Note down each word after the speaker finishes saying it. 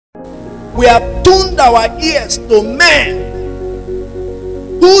We have tuned our ears to men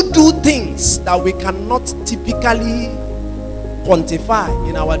who do things that we cannot typically quantify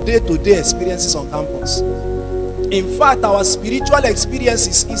in our day-to-day experiences on campus. In fact, our spiritual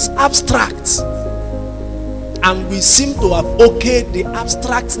experiences is abstract, and we seem to have okayed the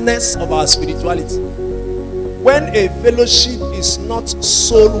abstractness of our spirituality. When a fellowship is not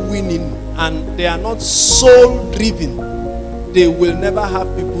soul winning and they are not soul driven, they will never have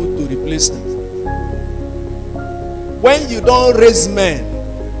people to replace them. When you don't raise men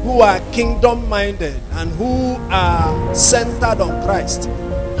who are kingdom minded and who are centered on Christ,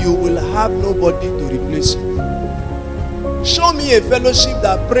 you will have nobody to replace you. Show me a fellowship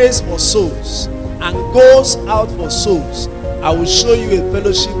that prays for souls and goes out for souls. I will show you a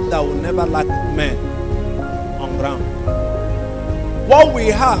fellowship that will never lack men on ground. What we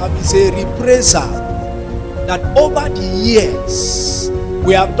have is a reprisal that over the years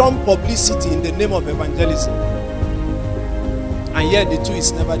we have done publicity in the name of evangelism, and yet the two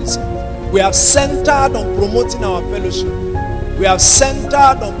is never the same. We have centered on promoting our fellowship. We have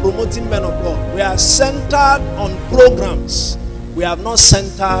centered on promoting men of God. We are centered on programs. We have not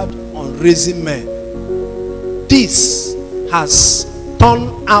centered on raising men. This has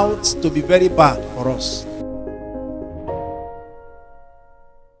turned out to be very bad for us.